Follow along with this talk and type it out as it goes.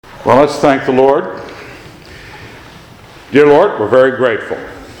Well, let's thank the Lord. Dear Lord, we're very grateful.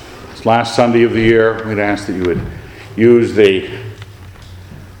 It's last Sunday of the year. We'd ask that you would use the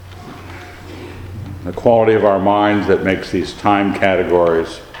quality of our minds that makes these time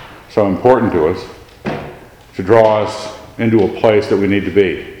categories so important to us to draw us into a place that we need to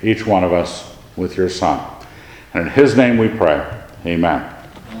be, each one of us, with your Son. And in his name we pray. Amen.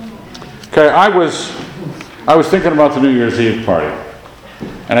 Okay, I was thinking about the New Year's Eve party.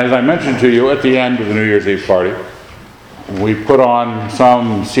 And as I mentioned to you, at the end of the New Year's Eve party, we put on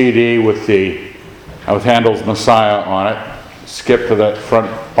some CD with Handel's Messiah on it, skip to that front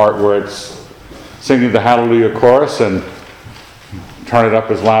part where it's singing the Hallelujah chorus, and turn it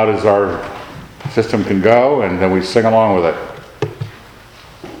up as loud as our system can go, and then we sing along with it.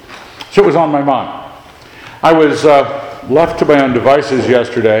 So it was on my mind. I was left to my own devices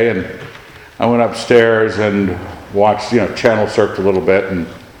yesterday, and I went upstairs and watched, channel surfed a little bit, and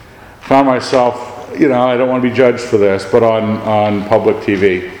found myself, I don't want to be judged for this, but on public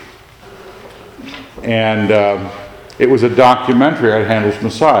TV. And it was a documentary on Handel's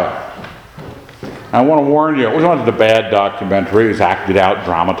Messiah. I want to warn you, it wasn't a bad documentary. It was acted out,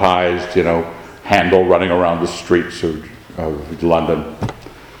 dramatized, Handel running around the streets of London.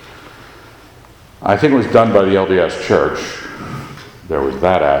 I think it was done by the LDS Church. There was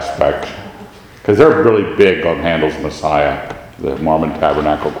that aspect. Because they're really big on Handel's Messiah, the Mormon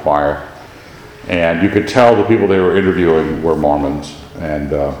Tabernacle Choir. And you could tell the people they were interviewing were Mormons. And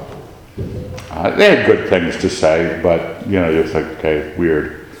they had good things to say, but, it's like, okay,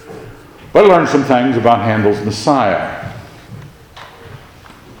 weird. But I learned some things about Handel's Messiah.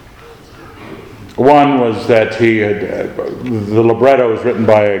 One was that the libretto was written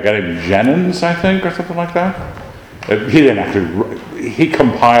by a guy named Jennens, I think, or something like that. He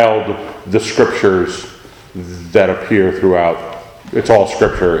compiled the scriptures that appear throughout. It's all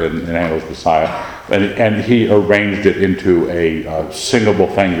scripture in Handel's Messiah. And he arranged it into a singable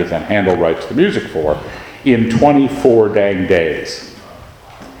thing that then Handel writes the music for in 24 dang days.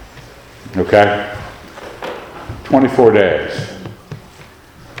 Okay? 24 days.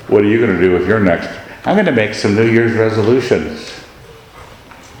 What are you going to do with your next? I'm going to make some New Year's resolutions.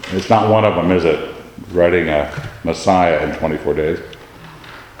 It's not one of them, is it? Writing a Messiah in 24 days.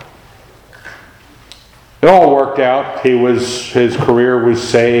 It all worked out. His career was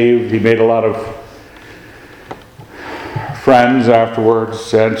saved. He made a lot of friends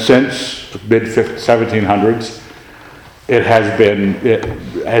afterwards, and since mid 1700s, it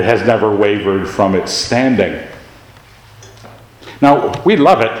has never wavered from its standing. Now, we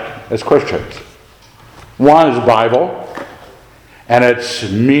love it as Christians. One is Bible, and it's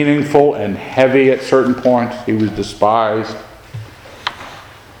meaningful and heavy at certain points. He was despised,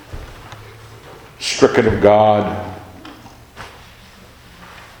 stricken of God.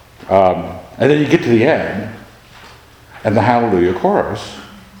 And then you get to the end, and the Hallelujah chorus.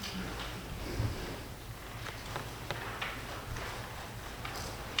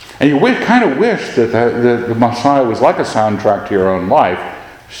 And you kind of wish that the Messiah was like a soundtrack to your own life,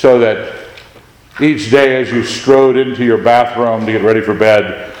 so that each day as you strode into your bathroom to get ready for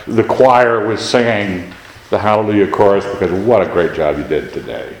bed, the choir was singing the Hallelujah chorus, because what a great job you did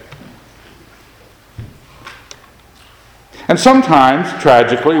today. And sometimes,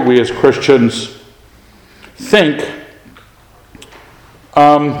 tragically, we as Christians think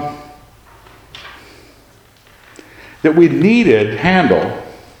that we needed Handel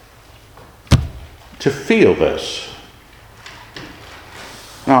to feel this.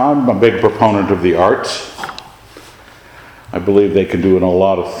 Now, I'm a big proponent of the arts. I believe they can do a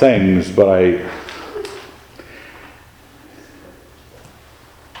lot of things, but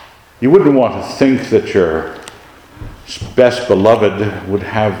you wouldn't want to think that your best beloved would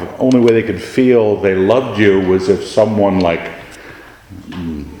have, only way they could feel they loved you was if someone like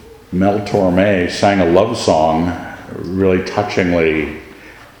Mel Torme sang a love song really touchingly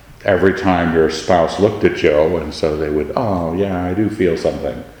every time your spouse looked at you, and so they would, oh yeah, I do feel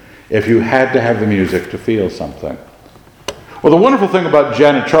something. If you had to have the music to feel something. Well, the wonderful thing about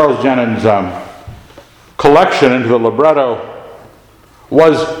Charles Jennens' collection into the libretto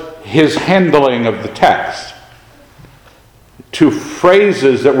was his handling of the text to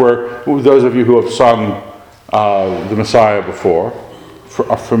phrases that were, those of you who have sung the Messiah before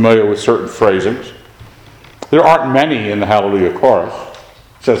are familiar with certain phrasings. There aren't many in the Hallelujah chorus.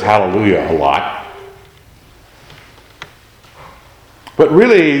 It says hallelujah a lot. But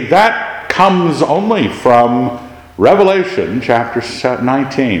really, that comes only from Revelation chapter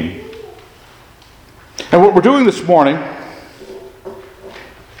 19. And what we're doing this morning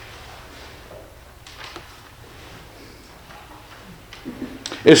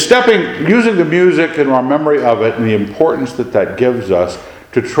is using the music and our memory of it and the importance that that gives us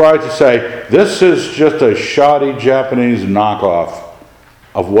to try to say, this is just a shoddy Japanese knockoff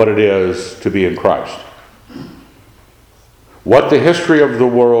of what it is to be in Christ. What the history of the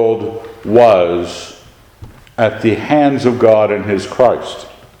world was at the hands of God and His Christ.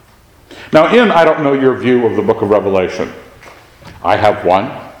 Now, I don't know your view of the book of Revelation. I have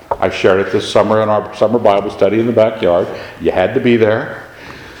one. I shared it this summer in our summer Bible study in the backyard. You had to be there.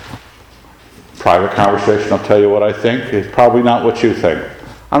 Private conversation, I'll tell you what I think. It's probably not what you think.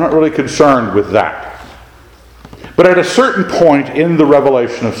 I'm not really concerned with that. But at a certain point in the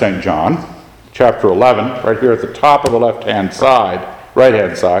Revelation of St. John, chapter 11, right here at the top of the left-hand side,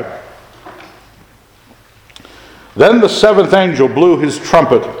 right-hand side, then the seventh angel blew his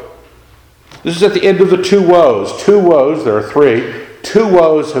trumpet. This is at the end of the two woes. Two woes, there are three. Two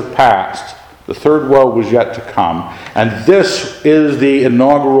woes have passed. The third woe was yet to come. And this is the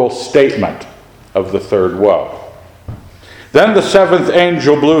inaugural statement of the third woe. Then the seventh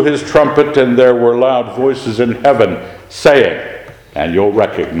angel blew his trumpet, and there were loud voices in heaven saying, and you'll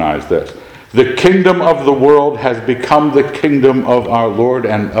recognize this, the kingdom of the world has become the kingdom of our Lord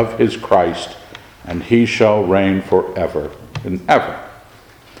and of His Christ, and He shall reign forever and ever.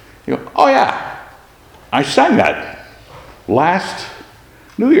 You go, oh yeah, I sang that last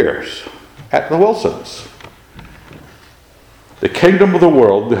New Year's at the Wilsons. The kingdom of the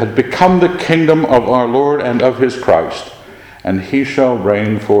world had become the kingdom of our Lord and of His Christ, and He shall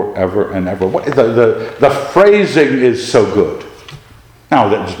reign forever and ever. The phrasing is so good. Now,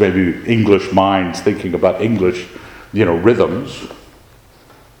 that's maybe English minds thinking about English, rhythms.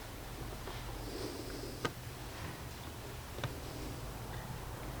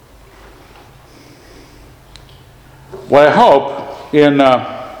 What I hope in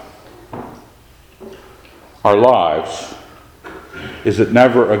our lives is that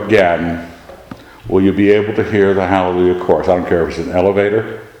never again will you be able to hear the Hallelujah chorus. I don't care if it's an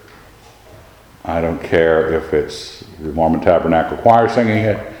elevator. I don't care if it's the Mormon Tabernacle Choir singing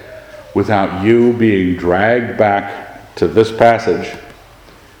it, without you being dragged back to this passage,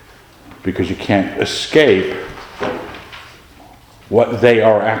 because you can't escape what they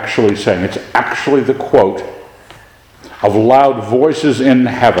are actually saying. It's actually the quote of loud voices in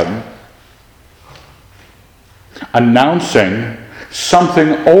heaven announcing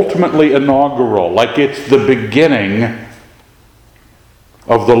something ultimately inaugural, like it's the beginning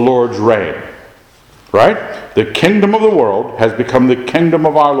of the Lord's reign. Right? The kingdom of the world has become the kingdom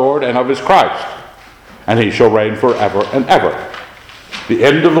of our Lord and of His Christ, and He shall reign forever and ever. The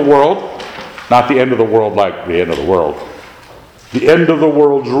end of the world, not the end of the world like the end of the world, the end of the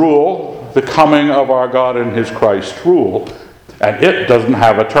world's rule, the coming of our God and His Christ rule, and it doesn't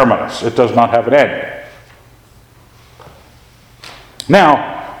have a terminus. It does not have an end.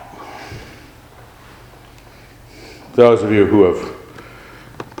 Now, those of you who have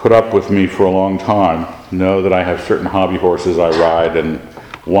put up with me for a long time know that I have certain hobby horses I ride, and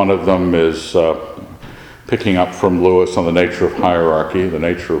one of them is picking up from Lewis on the nature of hierarchy, the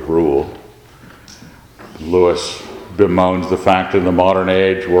nature of rule. Lewis bemoans the fact in the modern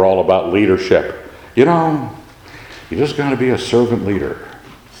age we're all about leadership. You just got to be a servant leader.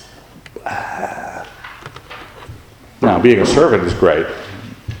 Now, being a servant is great,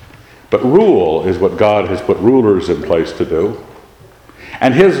 but rule is what God has put rulers in place to do.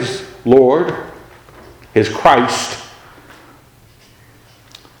 And His Lord, His Christ,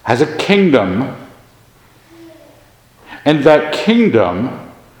 has a kingdom, and that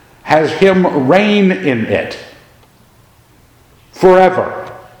kingdom has Him reign in it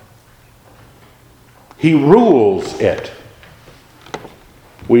forever. He rules it.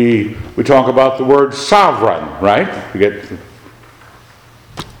 We talk about the word sovereign, right? It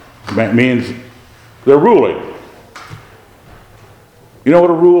means they're ruling. You know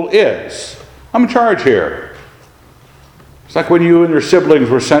what a rule is? I'm in charge here. It's like when you and your siblings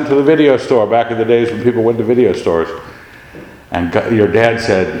were sent to the video store back in the days when people went to video stores. And your dad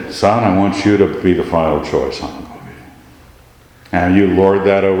said, son, I want you to be the final choice on the movie. And you lord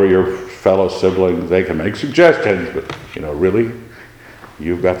that over your fellow siblings. They can make suggestions, but, really,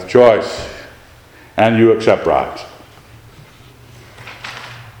 you've got the choice. And you accept bribes.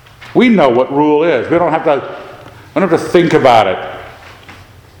 We know what rule is. We don't have to think about it.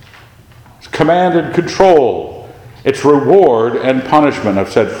 Command and control. It's reward and punishment.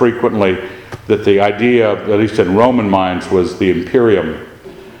 I've said frequently that the idea, at least in Roman minds, was the imperium.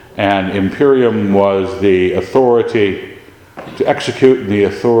 And imperium was the authority to execute, the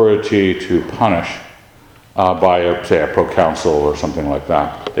authority to punish by, say, a proconsul or something like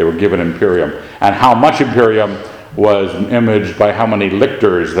that. They were given imperium. And how much imperium was imaged by how many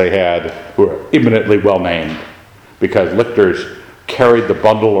lictors they had who were eminently well named, because lictors carried the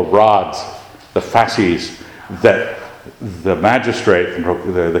bundle of rods, the fasces, that the magistrate,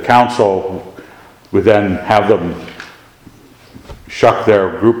 the council, would then have them shuck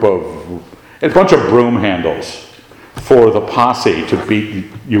their group of, a bunch of broom handles for the posse to beat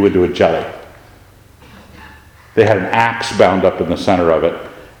you into a jelly. They had an axe bound up in the center of it,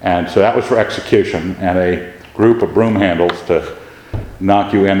 and so that was for execution, and a group of broom handles to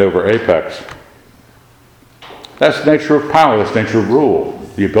knock you end over apex. That's the nature of power, that's the nature of rule.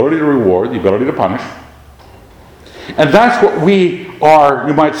 The ability to reward, the ability to punish. And that's what we are,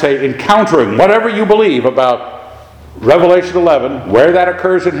 you might say, encountering. Whatever you believe about Revelation 11, where that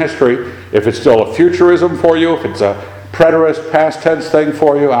occurs in history, if it's still a futurism for you, if it's a preterist, past tense thing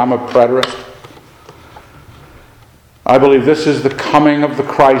for you, I'm a preterist. I believe this is the coming of the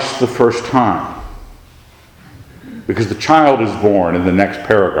Christ the first time. Because the child is born in the next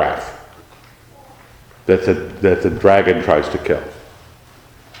paragraph that the dragon tries to kill.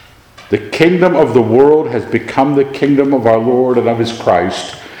 The kingdom of the world has become the kingdom of our Lord and of his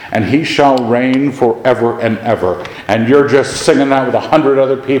Christ, and he shall reign forever and ever. And you're just singing that with 100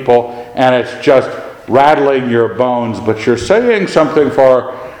 other people, and it's just rattling your bones, but you're saying something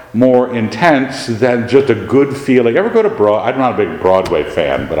far more intense than just a good feeling. Ever go to Broadway? I'm not a big Broadway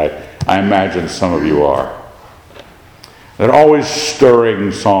fan, but I imagine some of you are. There are always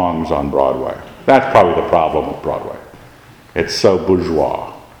stirring songs on Broadway. That's probably the problem with Broadway. It's so bourgeois.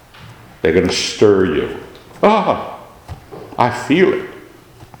 They're going to stir you. I feel it.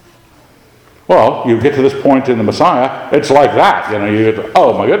 Well, you get to this point in the Messiah, it's like that. You get,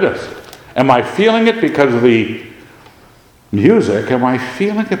 oh my goodness. Am I feeling it because of the music? Am I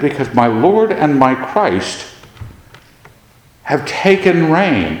feeling it because my Lord and my Christ have taken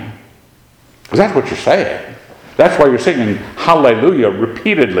reign? Because that's what you're saying. That's why you're singing hallelujah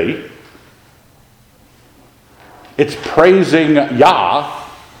repeatedly. It's praising Yah,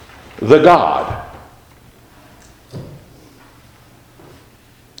 the God.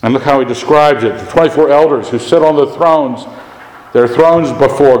 And look how he describes it. The 24 elders who sit on the thrones, their thrones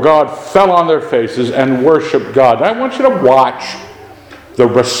before God, fell on their faces and worshiped God. And I want you to watch the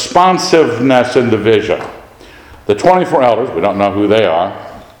responsiveness in the vision. The 24 elders, we don't know who they are,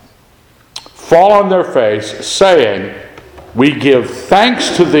 fall on their face, saying, "We give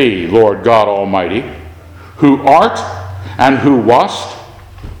thanks to thee, Lord God Almighty, who art and who wast,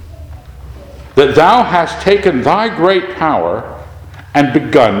 that thou hast taken thy great power and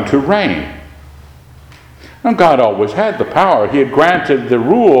begun to reign." Now, God always had the power. He had granted the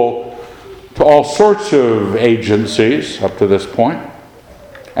rule to all sorts of agencies up to this point,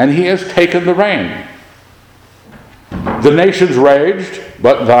 and he has taken the reign. The nations raged,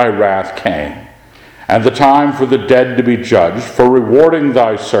 but thy wrath came, and the time for the dead to be judged, for rewarding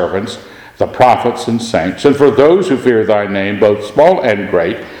thy servants, the prophets and saints, and for those who fear thy name, both small and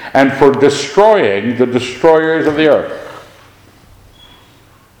great, and for destroying the destroyers of the earth.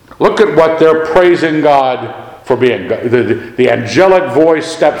 Look at what they're praising God for being. The angelic voice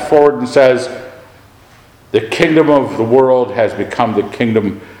steps forward and says, the kingdom of the world has become the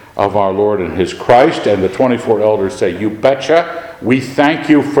kingdom of our Lord and his Christ. And the 24 elders say, you betcha, we thank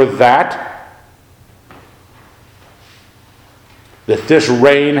you for that. That this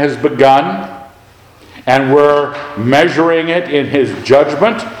reign has begun, and we're measuring it in his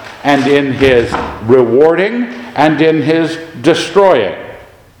judgment, and in his rewarding, and in his destroying.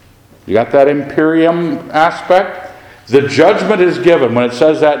 You got that imperium aspect? The judgment is given, when it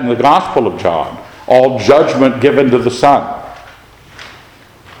says that in the Gospel of John, all judgment given to the Son.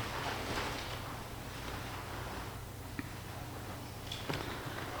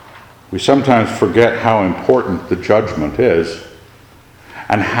 We sometimes forget how important the judgment is,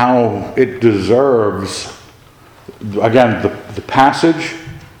 and how it deserves, again, the passage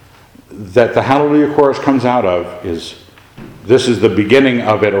that the Hallelujah chorus comes out of is, this is the beginning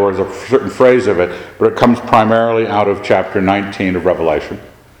of it, or is a certain phrase of it, but it comes primarily out of chapter 19 of Revelation,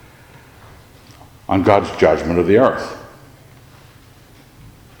 on God's judgment of the earth.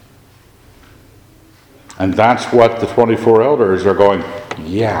 And that's what the 24 elders are going,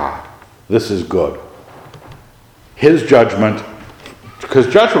 yeah, this is good. His judgment, because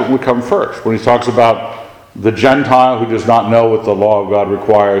judgment would come first. When he talks about the Gentile who does not know what the law of God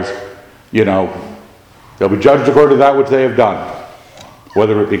requires, they'll be judged according to that which they have done,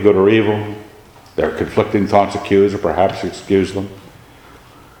 whether it be good or evil. Their conflicting thoughts accuse or perhaps excuse them.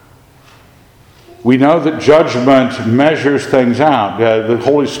 We know that judgment measures things out. The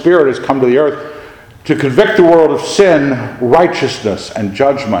Holy Spirit has come to the earth to convict the world of sin, righteousness, and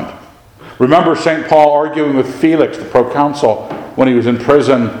judgment. Remember St. Paul arguing with Felix, the proconsul, when he was in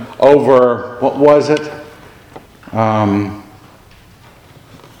prison over, what was it?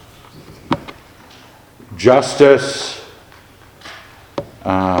 Justice,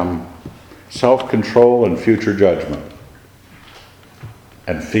 self-control, and future judgment.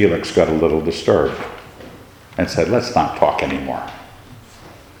 And Felix got a little disturbed and said, let's not talk anymore.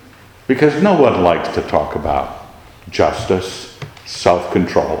 Because no one likes to talk about justice,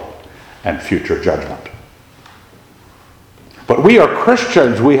 self-control, and future judgment. But we are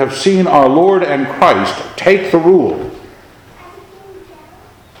Christians. We have seen our Lord and Christ take the rule,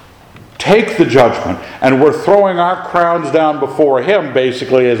 take the judgment, and we're throwing our crowns down before him,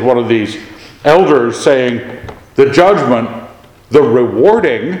 basically, as one of these elders saying, the judgment, the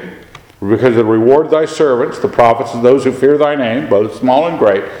rewarding, because the reward thy servants, the prophets and those who fear thy name, both small and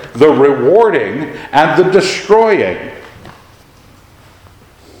great, the rewarding and the destroying.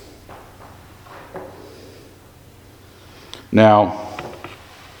 Now,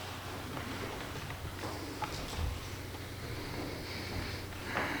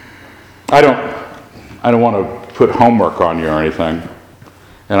 I don't want to put homework on you or anything,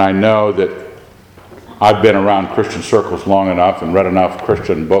 and I know that I've been around Christian circles long enough and read enough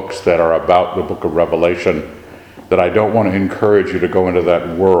Christian books that are about the book of Revelation that I don't want to encourage you to go into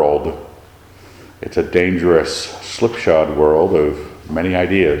that world. It's a dangerous, slipshod world of many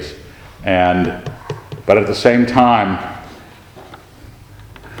ideas. But at the same time,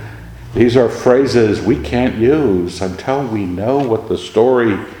 these are phrases we can't use until we know what the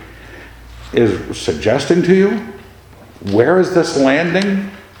story is suggesting to you. Where is this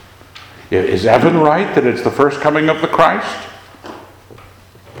landing? Is Evan right that it's the first coming of the Christ?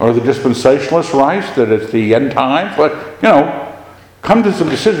 Or the dispensationalists right that it's the end times? But, come to some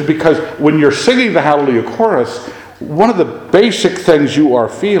decisions, because when you're singing the Hallelujah chorus, one of the basic things you are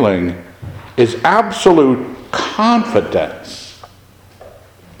feeling is absolute confidence.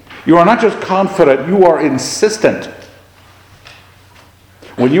 You are not just confident, you are insistent.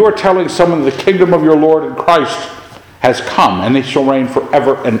 When you are telling someone the kingdom of your Lord and Christ has come and they shall reign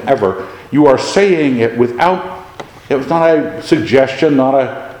forever and ever, you are saying it without, it was not a suggestion, not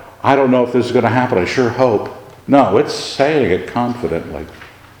a, I don't know if this is going to happen, I sure hope. No, it's saying it confidently.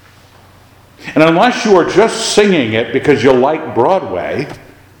 And unless you are just singing it because you like Broadway,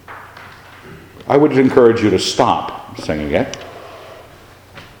 I would encourage you to stop singing it.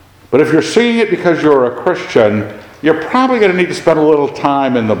 But if you're singing it because you're a Christian, you're probably going to need to spend a little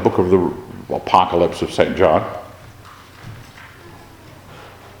time in the book of the Apocalypse of St. John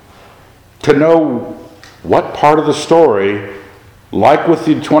to know what part of the story, like with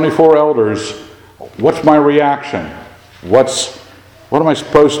the 24 elders, what's my reaction? What am I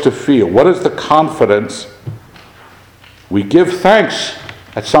supposed to feel? What is the confidence? We give thanks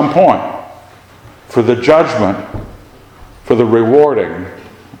at some point for the judgment, for the rewarding,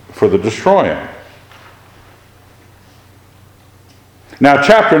 for the destroying. Now,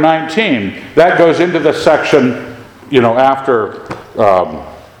 chapter 19, that goes into the section, after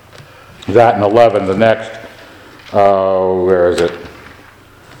that and 11, the next, where is it?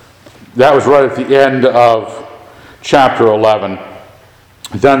 That was right at the end of chapter 11.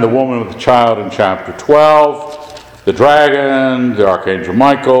 Then the woman with the child in chapter 12, the dragon, the archangel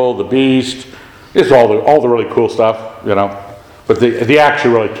Michael, the beast. It's all the really cool stuff, But the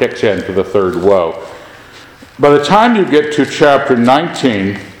action really kicks in for the third woe. By the time you get to chapter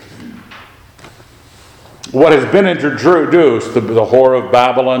 19, what has been introduced, the whore of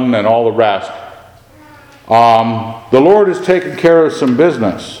Babylon and all the rest, the Lord has taken care of some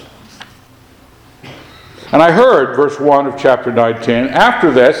business. And I heard, verse 1 of chapter 19, after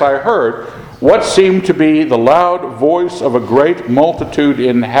this I heard what seemed to be the loud voice of a great multitude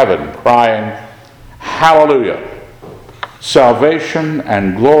in heaven, crying, Hallelujah! Salvation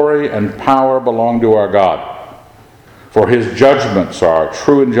and glory and power belong to our God. For his judgments are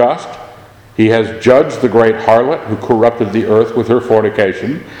true and just. He has judged the great harlot who corrupted the earth with her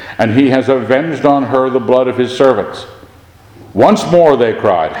fornication, and he has avenged on her the blood of his servants. Once more they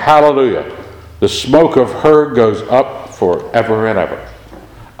cried, Hallelujah! The smoke of her goes up forever and ever.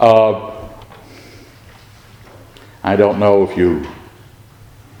 I don't know if you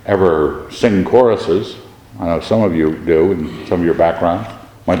ever sing choruses. I know some of you do in some of your backgrounds.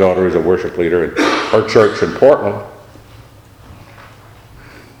 My daughter is a worship leader in our church in Portland.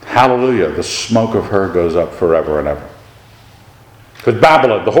 Hallelujah, the smoke of her goes up forever and ever. Because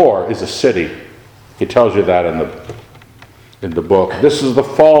Babylon, the whore, is a city. He tells you that in the book. This is the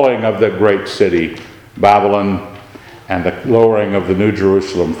falling of the great city, Babylon, and the lowering of the New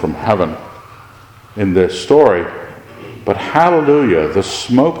Jerusalem from heaven in this story. But hallelujah, the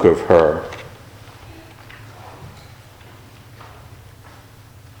smoke of her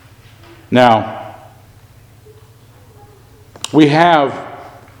Now, we have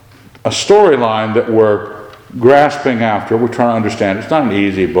a storyline that we're grasping after. We're trying to understand. It's not an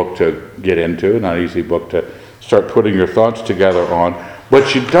easy book to get into, not an easy book to start putting your thoughts together on.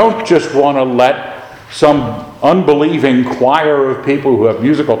 But you don't just want to let some unbelieving choir of people who have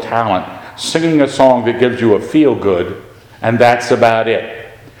musical talent singing a song that gives you a feel-good, and that's about it.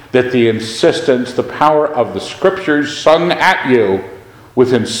 That the insistence, the power of the Scriptures sung at you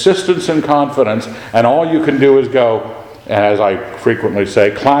with insistence and confidence, and all you can do is go, and as I frequently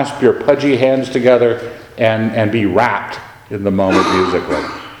say, clasp your pudgy hands together and be wrapped in the moment musically.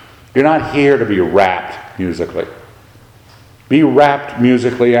 You're not here to be wrapped musically. Be wrapped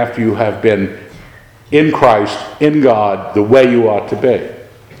musically after you have been in Christ, in God, the way you ought to be.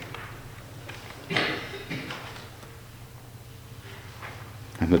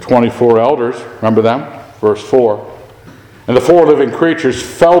 And the 24 elders, remember them? Verse 4. And the four living creatures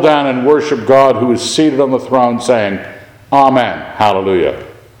fell down and worshiped God who is seated on the throne, saying, Amen, hallelujah.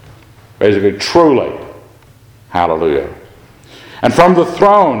 Basically, truly, hallelujah. And from the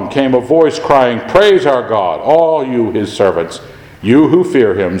throne came a voice crying, Praise our God, all you his servants, you who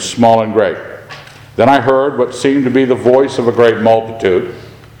fear him, small and great. Then I heard what seemed to be the voice of a great multitude,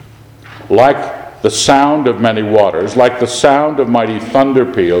 like the sound of many waters, like the sound of mighty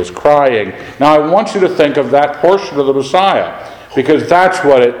thunder peals, crying. Now I want you to think of that portion of the Messiah, because that's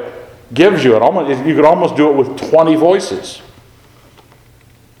what it gives you. You could almost do it with 20 voices.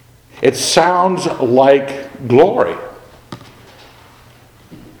 It sounds like glory.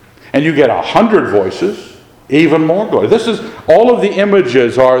 And you get 100 voices, even more glory. This is, all of the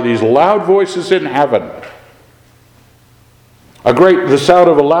images are these loud voices in heaven. The sound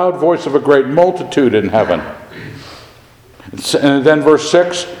of a loud voice of a great multitude in heaven. And then verse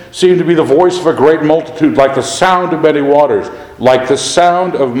 6 seemed to be the voice of a great multitude, like the sound of many waters, like the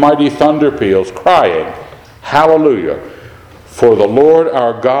sound of mighty thunder peals, crying, Hallelujah, for the Lord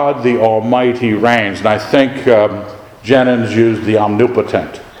our God, the Almighty, reigns. And I think Jennings used the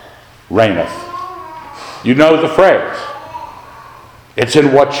omnipotent, reigneth. You know the phrase. It's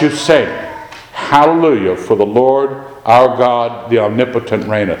in what you sing. Hallelujah, for the Lord our God, the omnipotent,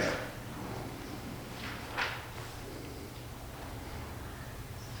 reigneth.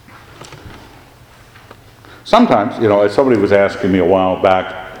 Sometimes, as somebody was asking me a while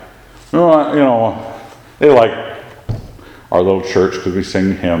back, they like our little church because we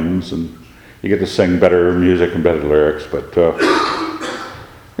sing hymns and you get to sing better music and better lyrics, but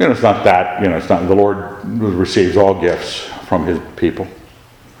it's not that, it's not, the Lord receives all gifts from his people.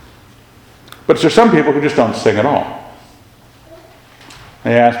 But there's some people who just don't sing at all.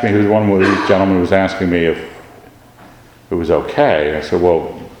 They asked me, one of these gentlemen was asking me if it was okay. I said,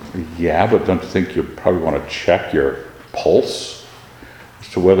 well, yeah, but don't you think you probably want to check your pulse as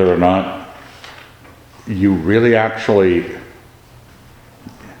to whether or not you really actually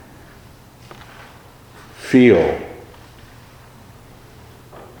feel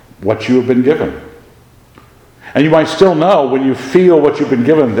what you have been given? And you might still know when you feel what you've been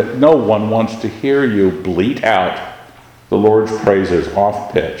given that no one wants to hear you bleat out the Lord's praises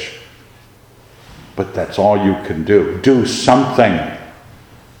off pitch. But that's all you can do. Do something.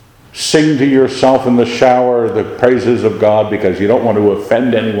 Sing to yourself in the shower the praises of God because you don't want to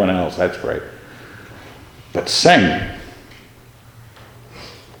offend anyone else. That's great. But sing.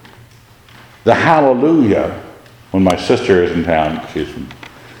 The hallelujah, when my sister is in town, she's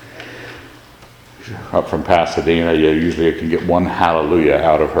up from Pasadena, usually you can get one hallelujah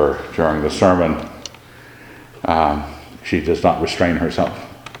out of her during the sermon. She does not restrain herself.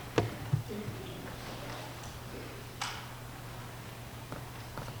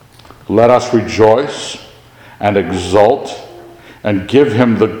 Let us rejoice and exult and give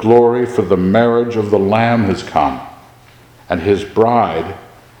him the glory, for the marriage of the Lamb has come, and his bride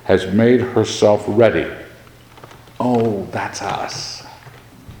has made herself ready. Oh, that's us.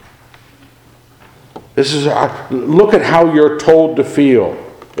 Look at how you're told to feel.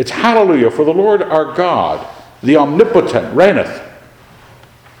 It's hallelujah, for the Lord our God, the omnipotent, reigneth.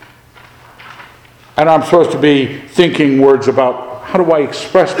 And I'm supposed to be thinking words about how do I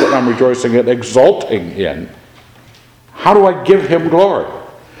express what I'm rejoicing in, exulting in? How do I give him glory?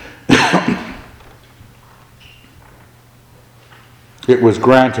 It was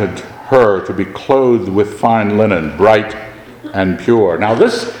granted her to be clothed with fine linen, bright and pure. Now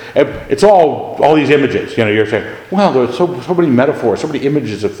it's all these images. You're saying, well, there's so many metaphors, so many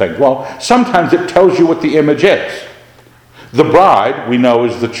images of things. Well, sometimes it tells you what the image is. The bride, we know,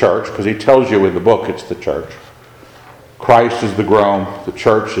 is the church, because he tells you in the book it's the church. Christ is the groom, the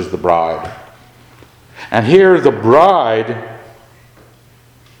church is the bride. And here the bride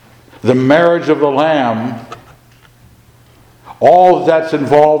the marriage of the Lamb, all that's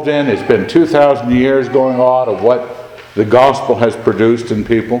involved in, it's been 2,000 years going on of what the gospel has produced in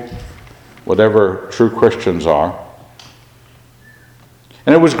people, whatever true Christians are.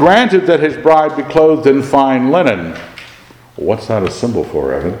 And it was granted that his bride be clothed in fine linen. What's that a symbol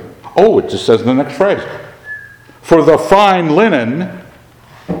for, Evan? Oh, it just says in the next phrase. For the fine linen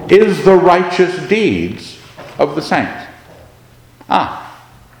is the righteous deeds of the saints.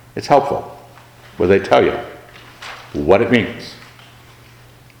 It's helpful where they tell you what it means.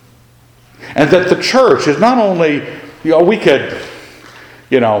 And that the church is not only, we could,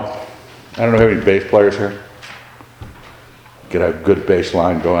 I don't know how many bass players here. Get a good bass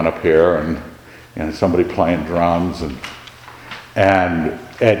line going up here and somebody playing drums and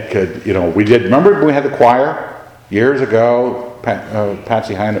it could, we did, remember when we had the choir years ago?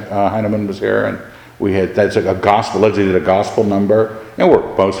 Patsy Heineman was here and we had, that's a gospel, Leslie did a gospel number. And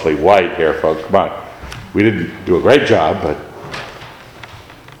we're mostly white here, folks, come on. We didn't do a great job, but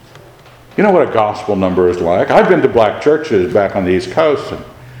you know what a gospel number is like? I've been to black churches back on the East Coast,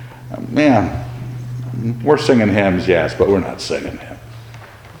 and man, we're singing hymns, yes, but we're not singing hymns.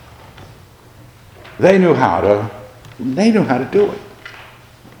 They knew how to do it.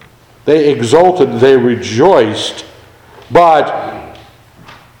 They exulted, they rejoiced, but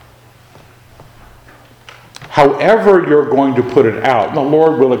however you're going to put it out, the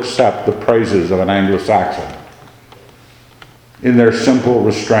Lord will accept the praises of an Anglo-Saxon in their simple,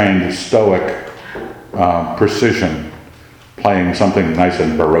 restrained, stoic precision, playing something nice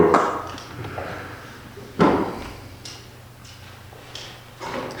and Baroque.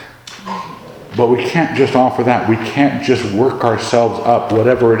 But we can't just offer that. We can't just work ourselves up,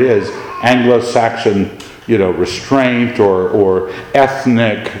 whatever it is, Anglo-Saxon, restraint or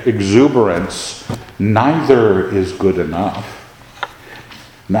ethnic exuberance. Neither is good enough.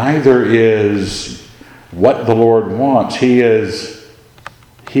 Neither is what the Lord wants. He is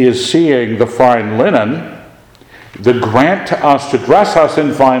seeing the fine linen. The grant to us to dress us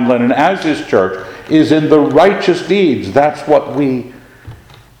in fine linen as his church is in the righteous deeds. That's what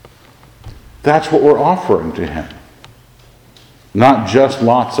we're offering to him. Not just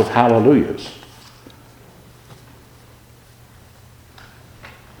lots of hallelujahs.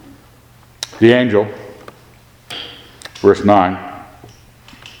 The angel, verse 9,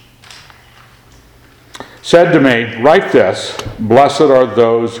 said to me, write this, blessed are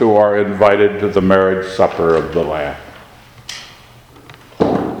those who are invited to the marriage supper of the Lamb.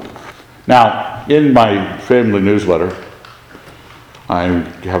 Now, in my family newsletter, I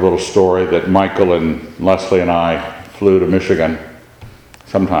have a little story that Michael and Leslie and I flew to Michigan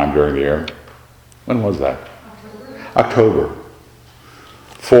sometime during the year. When was that? October.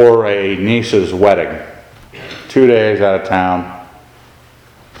 For a niece's wedding. 2 days out of town.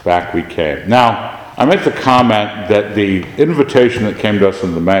 Back we came. Now, I make the comment that the invitation that came to us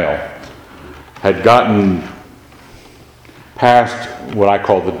in the mail had gotten past what I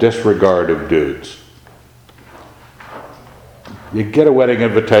call the disregard of dudes. You get a wedding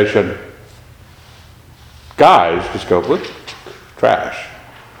invitation, guys just go, what? Trash.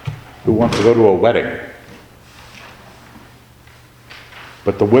 Who wants to go to a wedding?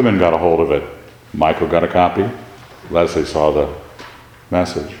 But the women got a hold of it. Michael got a copy. Leslie saw the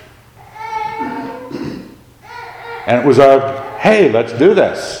message. And it was hey, let's do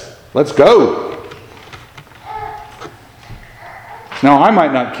this. Let's go. Now, I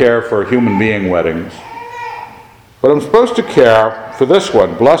might not care for human being weddings, but I'm supposed to care for this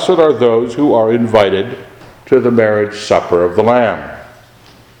one. Blessed are those who are invited to the marriage supper of the Lamb.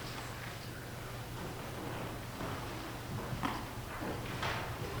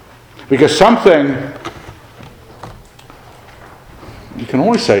 Because something, you can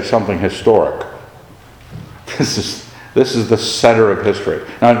only say something historic. This is the center of history.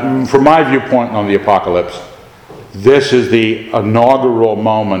 Now, from my viewpoint on the apocalypse, this is the inaugural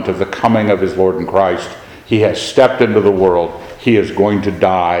moment of the coming of his Lord and Christ. He has stepped into the world. He is going to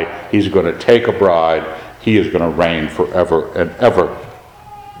die. He's going to take a bride. He is going to reign forever and ever.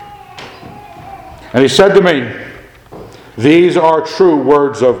 And he said to me, these are true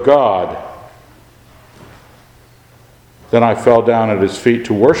words of God. Then I fell down at his feet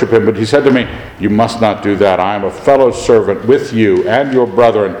to worship him, but he said to me, you must not do that. I am a fellow servant with you and your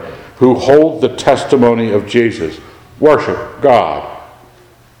brethren who hold the testimony of Jesus. Worship God.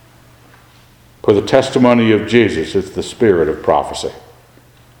 For the testimony of Jesus is the spirit of prophecy.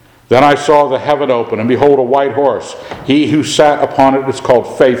 Then I saw the heaven open, and behold, a white horse. He who sat upon it is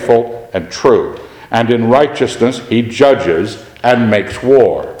called Faithful and True. And in righteousness he judges and makes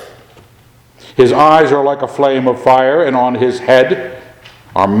war. His eyes are like a flame of fire, and on his head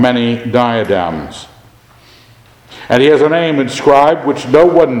are many diadems. And he has a name inscribed which no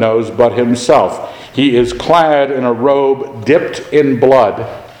one knows but himself. He is clad in a robe dipped in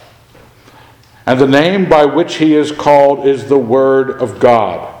blood, and the name by which he is called is the Word of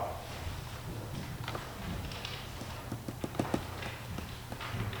God.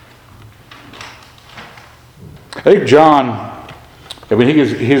 I think John,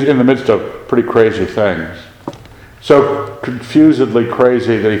 he's in the midst of pretty crazy things. So confusedly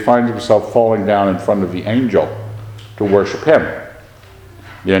crazy that he finds himself falling down in front of the angel to worship him.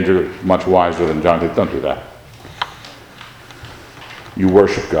 The angel is much wiser than John. He said, don't do that. You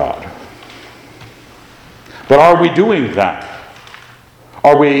worship God. But are we doing that?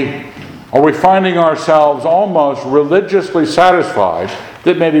 Are we finding ourselves almost religiously satisfied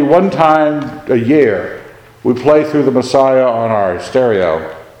that maybe one time a year we play through the Messiah on our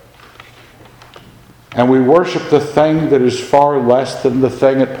stereo and we worship the thing that is far less than the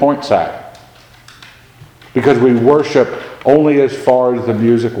thing it points at? Because we worship only as far as the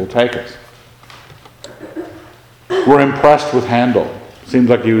music will take us. We're impressed with Handel. Seems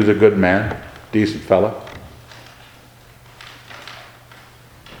like he was a good man, decent fellow.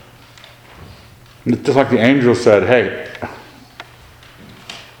 It's just like the angel said, hey,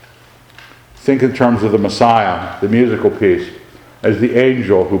 think in terms of the Messiah, the musical piece, as the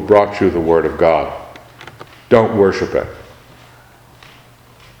angel who brought you the Word of God. Don't worship it.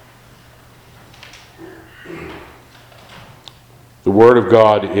 The Word of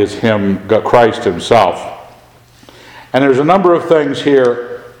God is Him, Christ Himself. And there's a number of things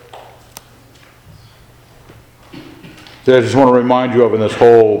here that I just want to remind you of in this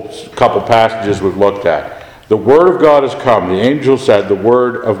whole couple passages we've looked at. The Word of God has come. The angel said the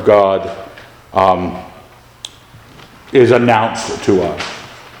Word of God is announced to us.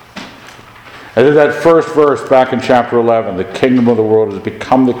 And in that first verse back in chapter 11, the kingdom of the world has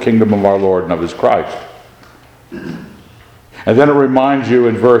become the kingdom of our Lord and of His Christ. And then it reminds you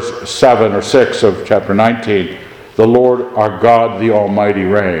in verse 7 or 6 of chapter 19, the Lord our God the Almighty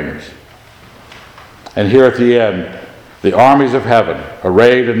reigns. And here at the end, the armies of heaven,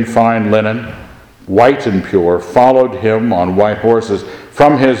 arrayed in fine linen, white and pure, followed him on white horses.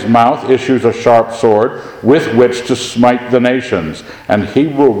 From his mouth issues a sharp sword with which to smite the nations, and he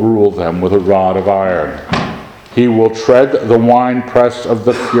will rule them with a rod of iron. He will tread the winepress of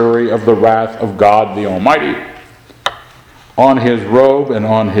the fury of the wrath of God the Almighty. On his robe and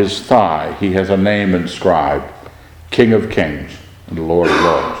on his thigh he has a name inscribed, King of Kings and Lord of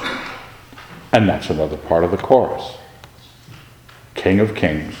Lords. And that's another part of the chorus. King of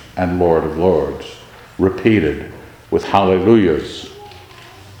Kings and Lord of Lords, repeated with hallelujahs.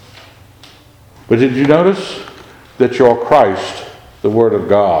 But did you notice that your Christ, the Word of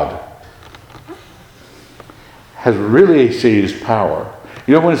God, has really seized power?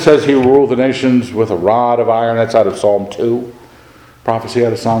 You know when it says he will rule the nations with a rod of iron? That's out of Psalm 2. Prophecy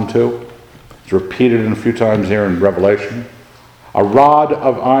out of Psalm 2. It's repeated in a few times here in Revelation. A rod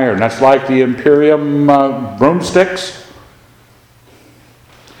of iron. That's like the Imperium broomsticks.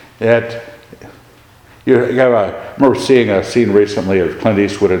 I remember seeing a scene recently of Clint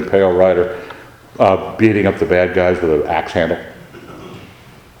Eastwood and Pale Rider beating up the bad guys with an axe handle.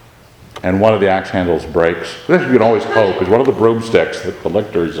 And one of the axe handles breaks. You can always hope, because one of the broomsticks that the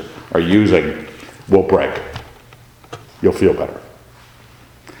lictors are using will break. You'll feel better.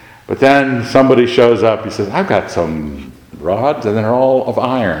 But then somebody shows up, he says, I've got some rods, and they're all of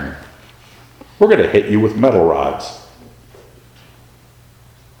iron. We're going to hit you with metal rods.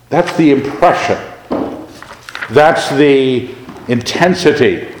 That's the impression. That's the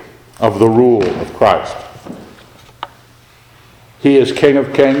intensity of the rule of Christ. He is King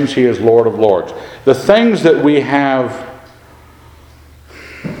of Kings. He is Lord of Lords. The things that we have...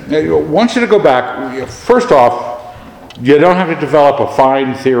 I want you to go back. First off, you don't have to develop a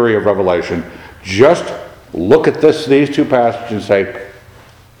fine theory of Revelation. Just look at these two passages and say,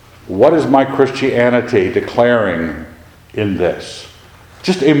 what is my Christianity declaring in this?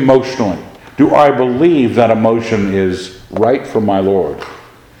 Just emotionally. Do I believe that emotion is right from my Lord?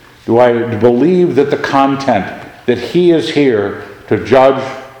 Do I believe that the content, that He is here to judge,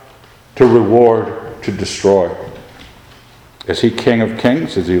 to reward, to destroy? Is He King of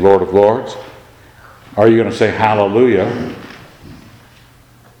Kings? Is He Lord of Lords? Are you going to say hallelujah?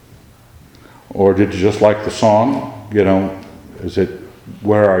 Or did you just like the song? Is it,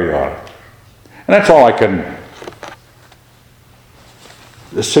 where are you on it? And that's all I can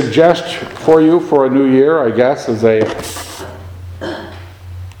suggest for you for a new year, I guess, is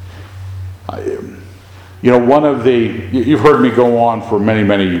one of the, you've heard me go on for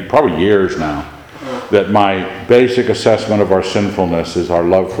many, probably years now, that my basic assessment of our sinfulness is our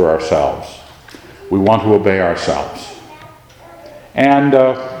love for ourselves. We want to obey ourselves. And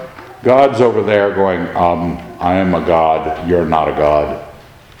God's over there going, I am a God, you're not a God.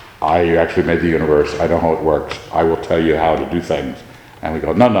 I actually made the universe, I know how it works, I will tell you how to do things. And we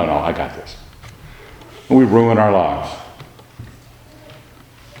go, no, I got this. And we ruin our lives.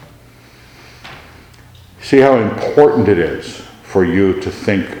 See how important it is for you to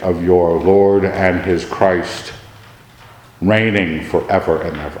think of your Lord and his Christ reigning forever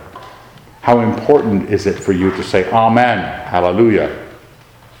and ever. How important is it for you to say amen, hallelujah,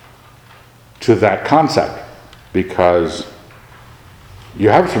 to that concept? Because you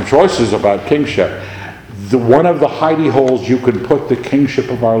have some choices about kingship. One of the hidey holes you could put the kingship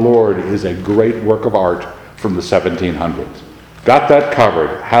of our Lord is a great work of art from the 1700s. Got that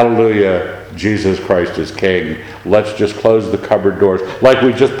covered. Hallelujah, Jesus Christ is King. Let's just close the cupboard doors. Like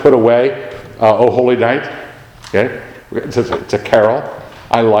we just put away O Holy Night. Okay? It's a carol.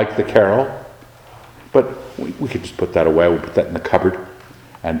 I like the carol. But we could just put that away. We'll put that in the cupboard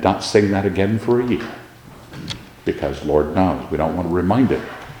and not sing that again for a year. Because Lord knows, we don't want to remind it.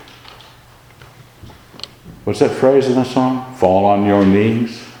 What's that phrase in the song? Fall on your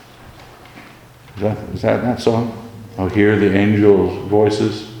knees. Is that song? Oh, hear the angels'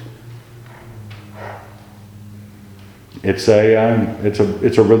 voices. It's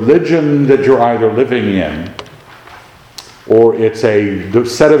a religion that you're either living in, or it's a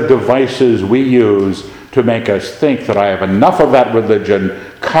set of devices we use to make us think that I have enough of that religion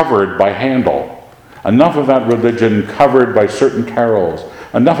covered by Handel, enough of that religion covered by certain carols,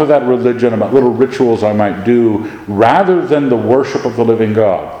 enough of that religion about little rituals I might do, rather than the worship of the living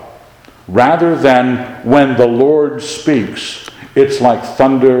God. Rather than when the Lord speaks, it's like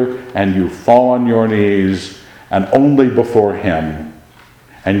thunder and you fall on your knees and only before him,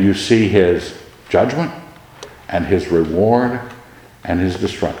 and you see his judgment and his reward and his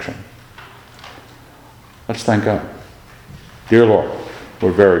destruction. Let's thank God. Dear Lord,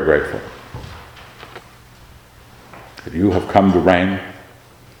 we're very grateful that you have come to reign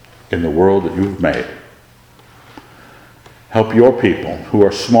in the world that you've made. Help your people who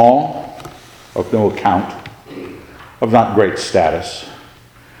are small, of no account, of not great status.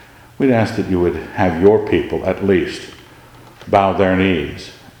 We'd ask that you would have your people at least bow their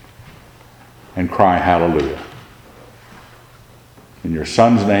knees and cry hallelujah. In your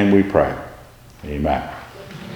Son's name we pray. Amen.